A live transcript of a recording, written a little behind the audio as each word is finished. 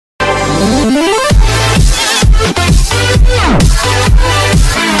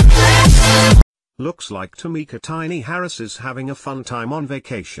Looks like Tamika Tiny Harris is having a fun time on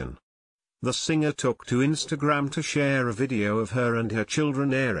vacation. The singer took to Instagram to share a video of her and her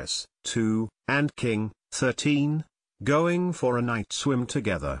children Ares, 2, and King, 13, going for a night swim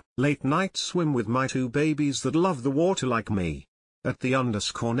together. Late night swim with my 2 babies that love the water like me. At the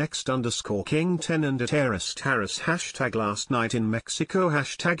 _next_king 10 and at Ares Harris # last night in Mexico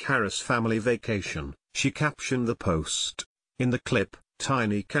 # Harris family vacation, she captioned the post. In the clip,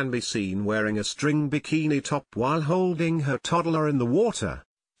 Tiny can be seen wearing a string bikini top while holding her toddler in the water.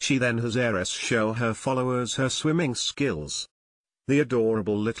 She then has Ares show her followers her swimming skills. The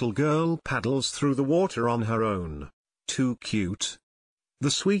adorable little girl paddles through the water on her own. Too cute. The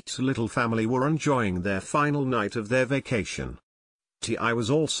sweet little family were enjoying their final night of their vacation. I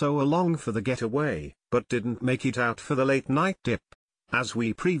was also along for the getaway, but didn't make it out for the late night dip. As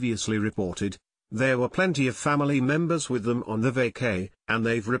we previously reported, there were plenty of family members with them on the vacay, and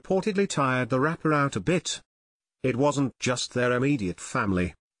they've reportedly tired the rapper out a bit. It wasn't just their immediate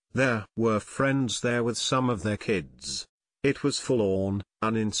family. There were friends there with some of their kids. It was full on,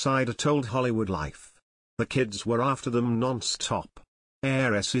 an insider told Hollywood Life. The kids were after them non-stop.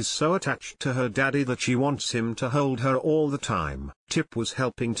 Ares is so attached to her daddy that she wants him to hold her all the time. Tip was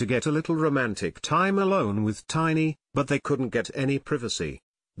helping to get a little romantic time alone with Tiny, but they couldn't get any privacy.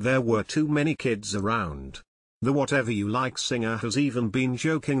 There were too many kids around. The Whatever You Like singer has even been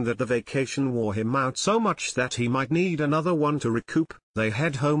joking that the vacation wore him out so much that he might need another one to recoup. They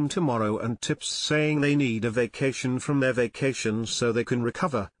head home tomorrow and Tip's saying they need a vacation from their vacation so they can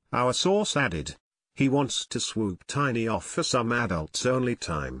recover, our source added. He wants to swoop Tiny off for some adults-only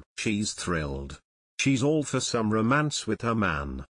time. She's thrilled. She's all for some romance with her man.